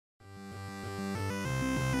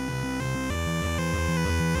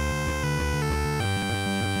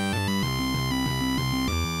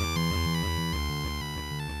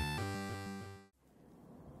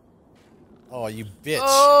Oh, you bitch.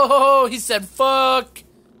 Oh, he said fuck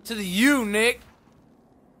to the you, Nick.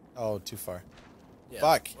 Oh, too far. Yeah,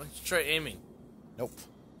 Fuck. Why don't you try aiming? Nope.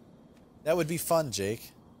 That would be fun,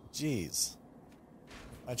 Jake. Jeez.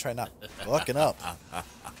 I try not fucking up.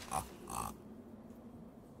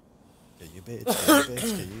 Kill you, bitch. Kill you,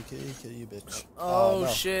 bitch. Kill you, bitch. Oh, no.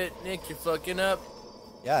 shit, Nick, you're fucking up.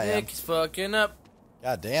 Yeah, I am. Nick is fucking up.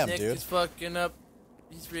 God damn, Nick dude. is fucking up.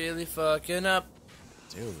 He's really fucking up.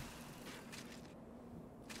 Dude.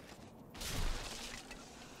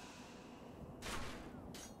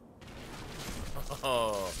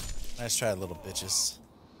 Oh. Nice try, little bitches.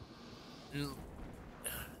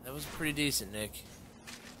 That was pretty decent, Nick.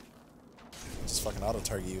 Just fucking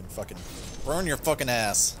auto-target you and fucking burn your fucking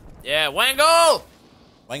ass. Yeah, Wangle!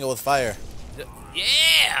 Wangle with fire.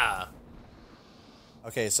 Yeah!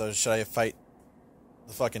 Okay, so should I fight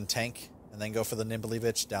the fucking tank and then go for the nimbly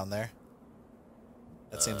bitch down there?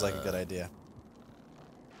 That seems like a good idea.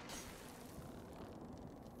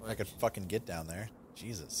 I could fucking get down there.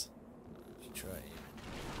 Jesus. Try it.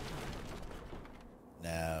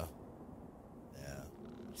 No. No.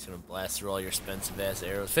 Just gonna blast through all your expensive ass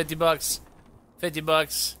arrows. 50 bucks. 50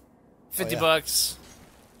 bucks. 50 yeah. bucks.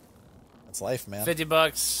 That's life, man. 50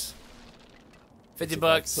 bucks. 50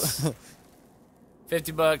 bucks.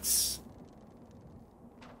 50 bucks.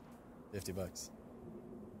 50 bucks.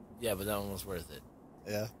 Yeah, but that one was worth it.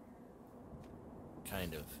 Yeah.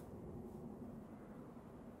 Kind of.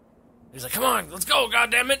 He's like, come on, let's go,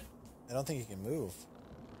 goddammit! I don't think he can move.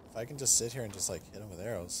 If I can just sit here and just like hit him with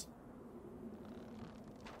arrows.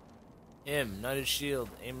 Him, not his shield.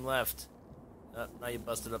 Aim left. Now you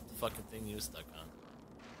busted up the fucking thing you was stuck on.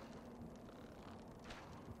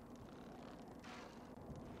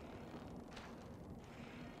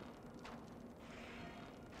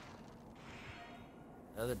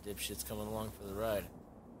 Another dipshit's coming along for the ride.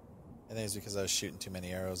 I think it's because I was shooting too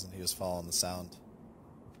many arrows and he was following the sound.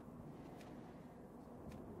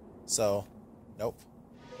 So, nope.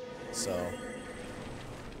 So,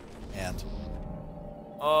 and.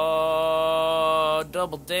 Oh,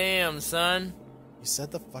 double damn, son. You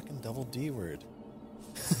said the fucking double D word.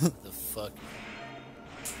 The fuck?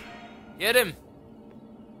 Get him!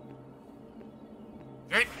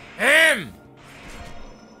 Get him!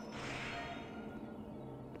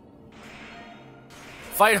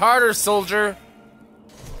 Fight harder, soldier!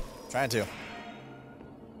 Trying to.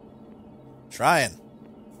 Trying.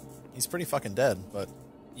 He's pretty fucking dead, but...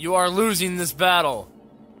 You are losing this battle.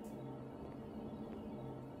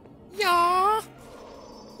 Yeah.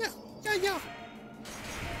 Yeah.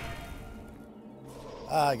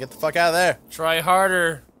 Get the fuck out of there. Try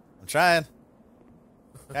harder. I'm trying.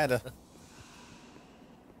 Kinda.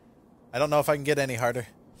 I don't know if I can get any harder.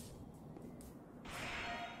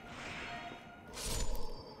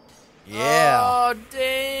 Yeah. Oh,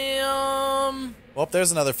 damn. Well,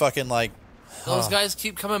 there's another fucking, like... Those guys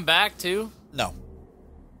keep coming back, too? No.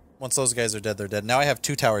 Once those guys are dead, they're dead. Now I have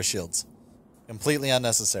 2 tower shields. Completely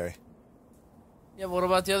unnecessary. Yeah, but what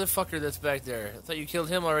about the other fucker that's back there? I thought you killed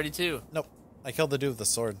him already, too. Nope. I killed the dude with the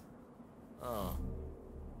sword. Oh.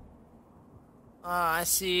 I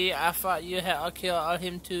see. I thought you had... I'll kill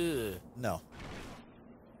him, too. No.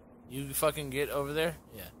 You fucking get over there?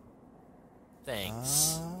 Yeah.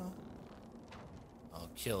 Thanks.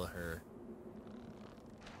 I'll kill her.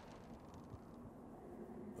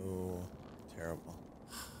 Ooh. Terrible.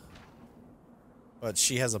 But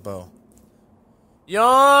she has a bow.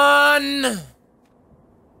 Yawn!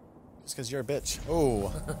 Just because you're a bitch.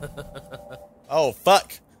 Oh. Oh,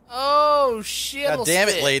 fuck. Oh, shit. God damn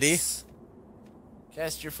it, lady.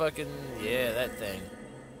 Cast your fucking... Yeah, that thing.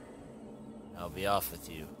 I'll be off with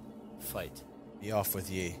you. Fight. Be off with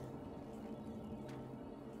ye.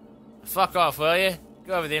 Fuck off, will you?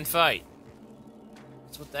 Go over there and fight.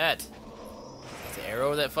 What's with that? That's the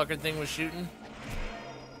arrow that fucking thing was shooting?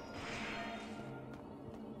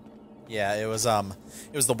 Yeah, it was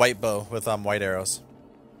the white bow with white arrows.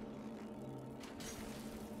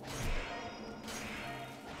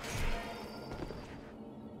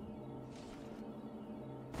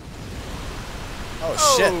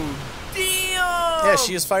 Oh shit. Damn! Yeah,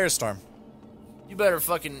 she is Firestorm. You better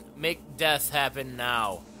fucking make death happen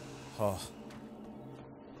now. Oh.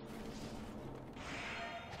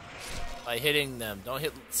 By hitting them. Don't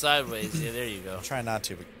hit sideways. Yeah, there you go. I'm trying not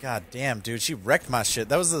to, but god damn, dude, she wrecked my shit.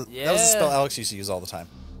 That was the spell Alex used to use all the time.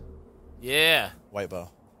 Yeah. White bow.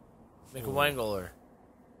 Make a Wangler.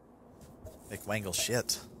 Make Wangle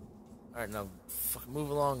shit. Alright, now fucking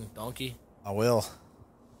move along, donkey. I will.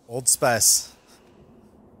 Old Spice.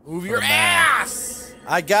 Move your ass!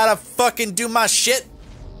 I gotta fucking do my shit,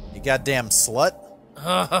 you goddamn slut.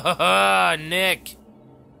 Nick.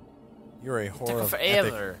 You're a Took whore of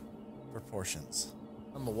epic forever. proportions.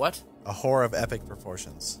 I'm a what? A whore of epic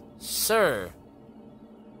proportions. Sir.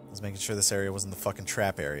 I was making sure this area wasn't the fucking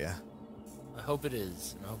trap area. I hope it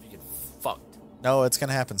is, and I hope you get fucked. No, it's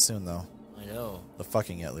gonna happen soon, though. I know. The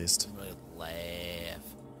fucking, at least. I'm gonna laugh.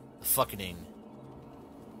 The fucking.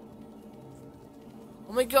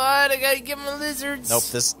 Oh my god, I gotta get my lizards! Nope,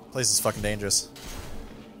 this place is fucking dangerous.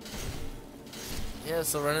 Yeah,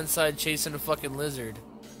 so run inside chasing a fucking lizard.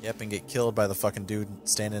 Yep, and get killed by the fucking dude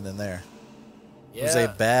standing in there. Yeah. Who's a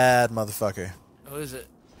bad motherfucker. Who is it?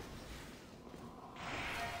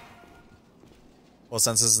 Well,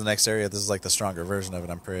 since this is the next area, this is like the stronger version of it,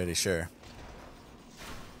 I'm pretty sure.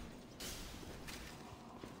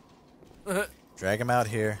 Drag him out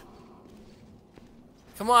here.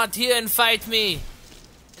 Come on, here and fight me!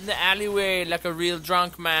 In the alleyway like a real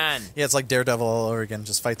drunk man. Yeah, it's like Daredevil all over again,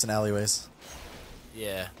 just fights in alleyways.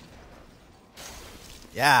 Yeah.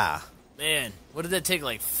 Yeah. Man, what did that take,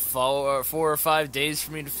 like 4 or 5 days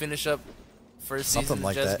for me to finish up first season Something of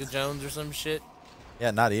like Jessica that. Jones or some shit?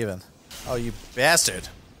 Yeah, not even. Oh, you bastard.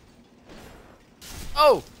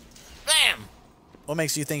 Oh! Bam! What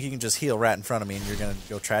makes you think you can just heal right in front of me and you're gonna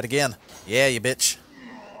go try it again? Yeah, you bitch.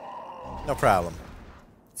 No problem.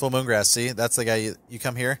 Full Moongrass, see? That's the guy you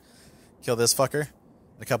come here, kill this fucker,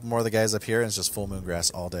 and a couple more of the guys up here, and it's just Full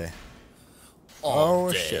Moongrass all day. All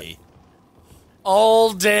Oh, day. shit.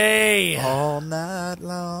 All day! All night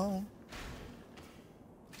long.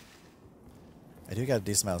 I do got a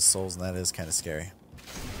decent amount of souls, and that is kind of scary.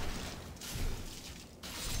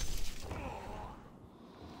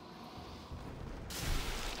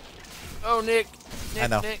 Oh, Nick. I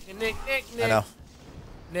know. Nick. I know.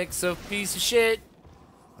 Nick's a piece of shit.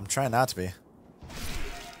 I'm trying not to be.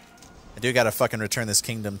 I do gotta fucking return this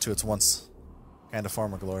kingdom to its once kind of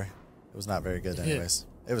former glory. It was not very good anyways.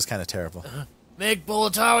 It was kind of terrible. Make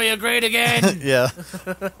Boletaria great again! Yeah.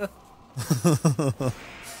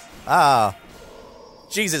 Ah.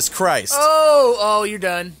 Jesus Christ. Oh, you're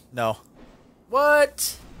done. No.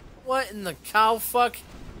 What? What in the cow fuck?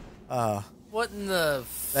 Uh, What in the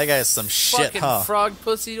that guy is some shit, fucking huh? frog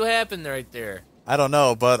pussy happened right there? I don't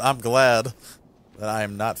know, but I'm glad that I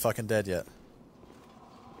am not fucking dead yet.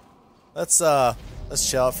 Let's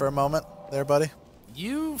chill out for a moment there, buddy.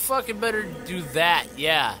 You fucking better do that,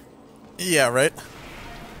 yeah. Yeah, right?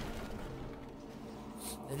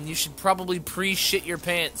 And you should probably pre-shit your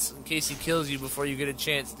pants in case he kills you before you get a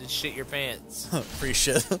chance to shit your pants. Free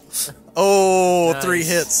shit. Oh, Nice. 3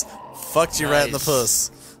 hits. Fucked you right in the Nice.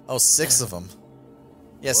 puss. Oh, 6 of them.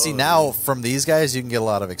 Yeah, see, Whoa. now from these guys, you can get a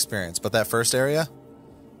lot of experience. But that first area,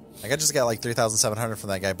 like I just got like 3,700 from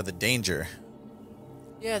that guy. But the danger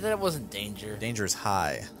Yeah, that wasn't danger. is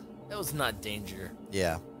high. That was not danger.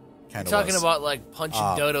 Yeah, kind of. Talking about like punching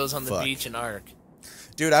Oh, dodos on the fuck. beach in Ark.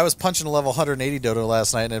 Dude, I was punching a level 180 dodo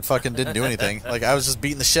last night and it fucking didn't do anything. Like I was just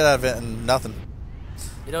beating the shit out of it and nothing.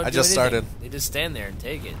 They don't I do just anything. started. They just stand there and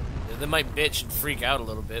take it. They might bitch and freak out a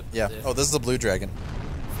little bit. Yeah. but Oh, this is the blue dragon.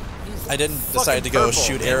 he's I didn't fucking decide to go purple,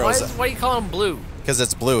 shoot man. arrows Why you call him blue? because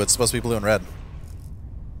it's blue. It's supposed to be blue and red.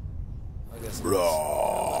 I guess it is.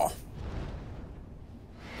 Raw.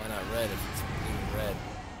 Why not red if it's blue and red?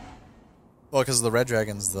 Well, because the red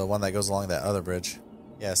dragon's the one that goes along that other bridge.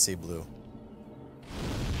 Yeah, see blue.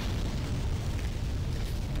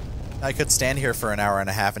 I could stand here for an hour and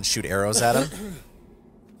a half and shoot arrows at him.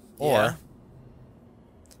 Or Yeah.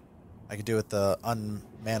 I could do it the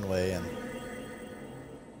unman way and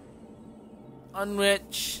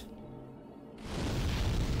Unwitch.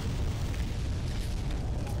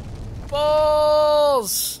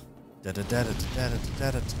 Balls!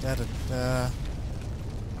 da-da-da-da-da-da-da-da-da-da.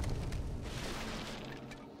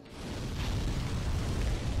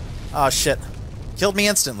 Oh shit. Killed me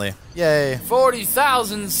instantly. Yay.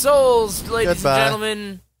 40,000 souls, ladies Goodbye. and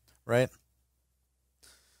gentlemen. Right?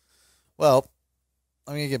 Well,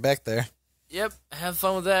 I'm gonna get back there. Yep, have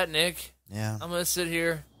fun with that, Nick. Yeah. I'm gonna sit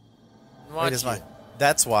here and watch Wait, is you.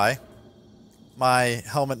 that's why my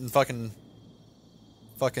helmet and fucking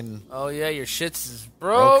Oh yeah, your shits is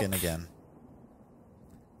broke. broken again.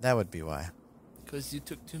 That would be why. Because you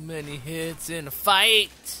took too many hits in a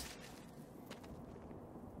fight.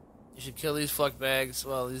 You should kill these fuckbags.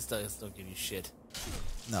 Well, these dice don't give you shit.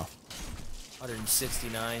 No.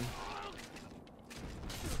 169.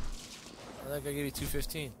 I think I gave you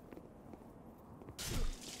 215.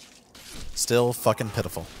 Still fucking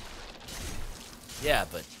pitiful. Yeah,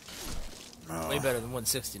 but way better than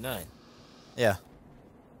 169. Yeah.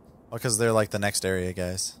 Well, because they're like the next area,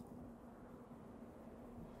 guys.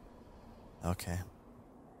 Okay.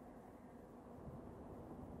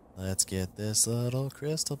 Let's get this little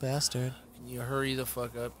crystal bastard. Can you hurry the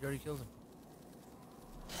fuck up? You already killed him.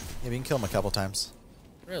 Yeah, we can kill him a couple times.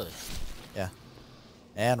 Really? Yeah.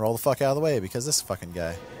 And roll the fuck out of the way because this fucking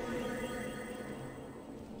guy.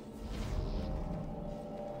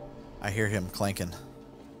 I hear him clanking.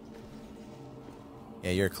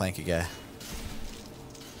 Yeah, you're a clanky guy.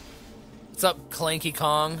 What's up, Clanky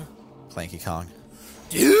Kong? Clanky Kong.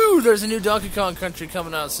 Dude, there's a new Donkey Kong Country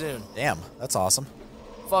coming out soon. Damn, that's awesome.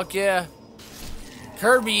 Fuck yeah.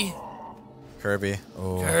 Kirby. Kirby.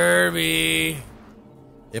 Oh. Kirby.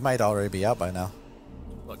 It might already be out by now.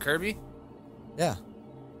 What, Kirby? Yeah.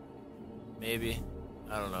 Maybe.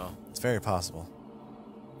 I don't know. It's very possible.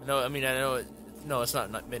 I know it. No, it's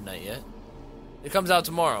not midnight yet. It comes out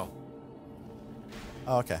tomorrow.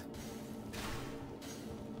 Oh, okay.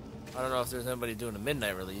 I don't know if there's anybody doing a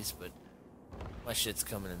midnight release, but my shit's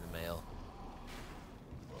coming in the mail.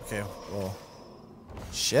 Okay, well.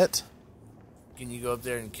 Shit. Can you go up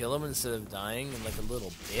there and kill him instead of dying like a little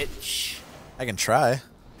bitch? I can try.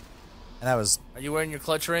 And I was... Are you wearing your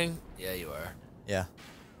clutch ring? Yeah, you are. Yeah.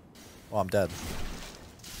 Well, I'm dead.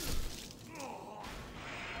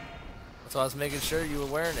 So I was making sure you were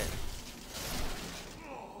wearing it.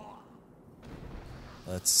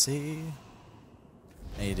 Let's see.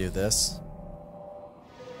 I need to do this.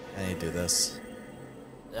 I need to do this.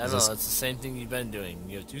 I don't know, it's the same thing you've been doing.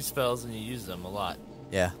 You have 2 spells and you use them a lot.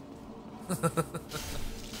 Yeah.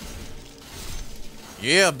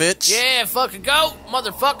 Yeah, bitch! Yeah, fucking go,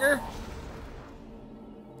 motherfucker!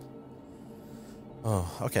 Oh,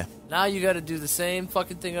 okay. Now you gotta do the same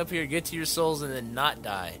fucking thing up here, get to your souls and then not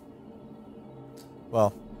die.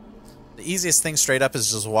 Well, the easiest thing straight up is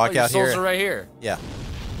just walk your out here. souls are right here. Yeah.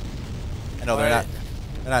 I know they're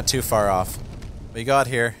not too far off. But you go out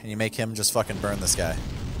here and you make him just fucking burn this guy.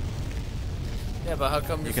 Yeah, but how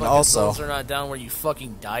come your can fucking also, souls are not down where you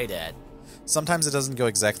fucking died at? Sometimes it doesn't go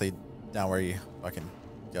exactly down where you fucking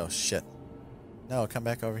go. Shit. No, come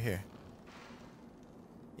back over here.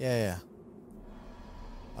 Yeah.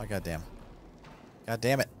 Oh, goddamn. God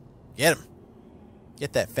damn it. Get him.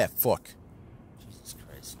 Get that fat fuck. Jesus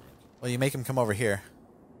Christ, Nick. Well, you make him come over here.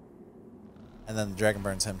 And then the dragon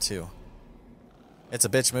burns him too. It's a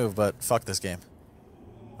bitch move, but fuck this game.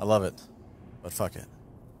 I love it. But fuck it.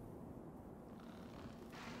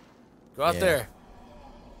 Go out there.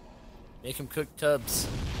 Make him cook tubs.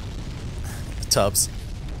 Tubs.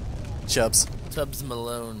 Chubs. Tubbs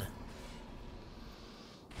Malone.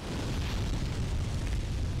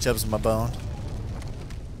 Chubs my bone.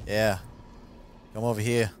 Yeah. Come over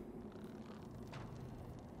here.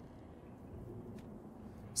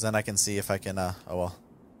 Then I can see if I can, oh well.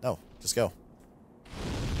 No, just go.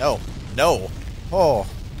 No. Oh.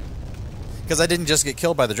 Because I didn't just get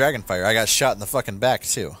killed by the dragon fire. I got shot in the fucking back,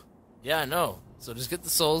 too. Yeah, I know. So just get the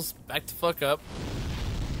souls, back the fuck up,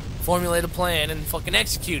 formulate a plan, and fucking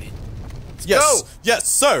execute it. Let's go! Yes,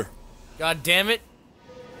 sir! God damn it.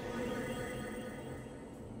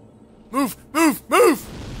 Move!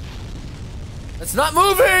 It's not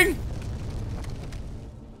moving!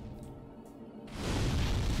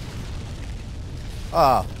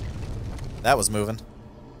 Ah. That was moving.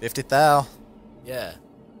 50 thou. Yeah.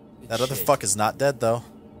 That other fuck is not dead, though.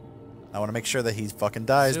 I want to make sure that he fucking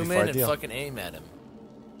dies Zoom before in I deal. and fucking aim at him.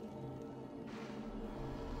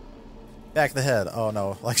 Back the head. Oh,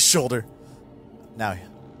 no. Like shoulder. Now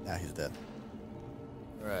he's dead.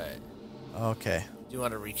 Right. Okay. Do you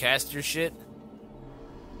want to recast your shit?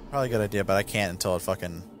 Probably a good idea, but I can't until it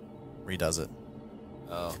fucking redoes it.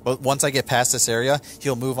 Oh. But once I get past this area,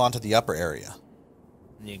 he'll move on to the upper area.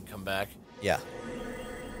 And you can come back? Yeah.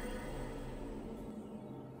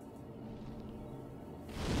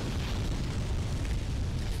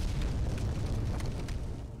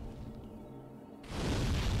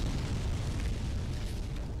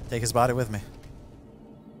 Take his body with me.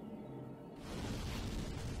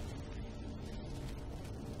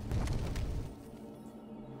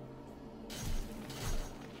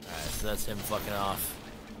 Alright, so that's him fucking off.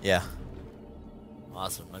 Yeah.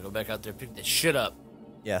 Awesome. Now go back out there and pick that shit up.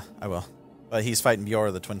 Yeah, I will. But he's fighting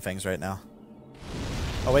Bjorn the Twin Fangs right now.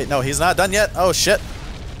 Oh, wait, no, he's not done yet. Oh, shit.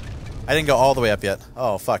 I didn't go all the way up yet.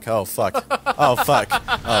 Oh, fuck. Oh, fuck. Oh, fuck.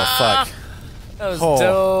 Oh, fuck. That was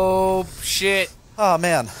dope shit. Oh,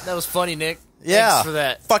 man. That was funny, Nick. Yeah. Thanks for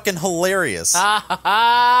that. Fucking hilarious.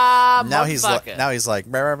 Now he's like,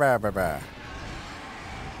 brah, brah, brah, brah.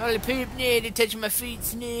 Holy poop, nah, they touching my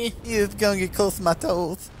feet, nah. You're gonna get close to my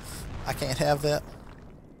toes. I can't have that.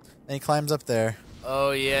 And he climbs up there.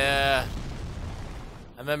 Oh, yeah.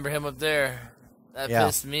 I remember him up there. That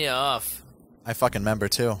pissed me off. I fucking remember,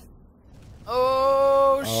 too.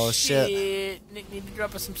 Oh, shit. Nick need to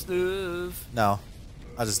drop us some stuff. No.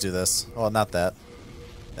 I'll just do this. Well, not that.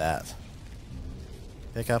 That.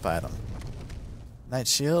 Pick up item. Night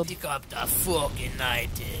shield. Pick up the fucking night.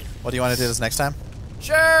 What do you want to do this next time?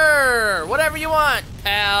 Sure. Whatever you want,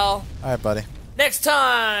 pal. Alright, buddy. Next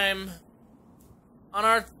time on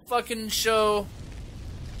our fucking show,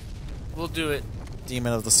 we'll do it.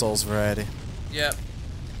 Demon of the Souls variety. Yep.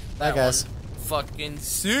 Bye, guys. Fucking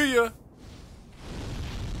see ya.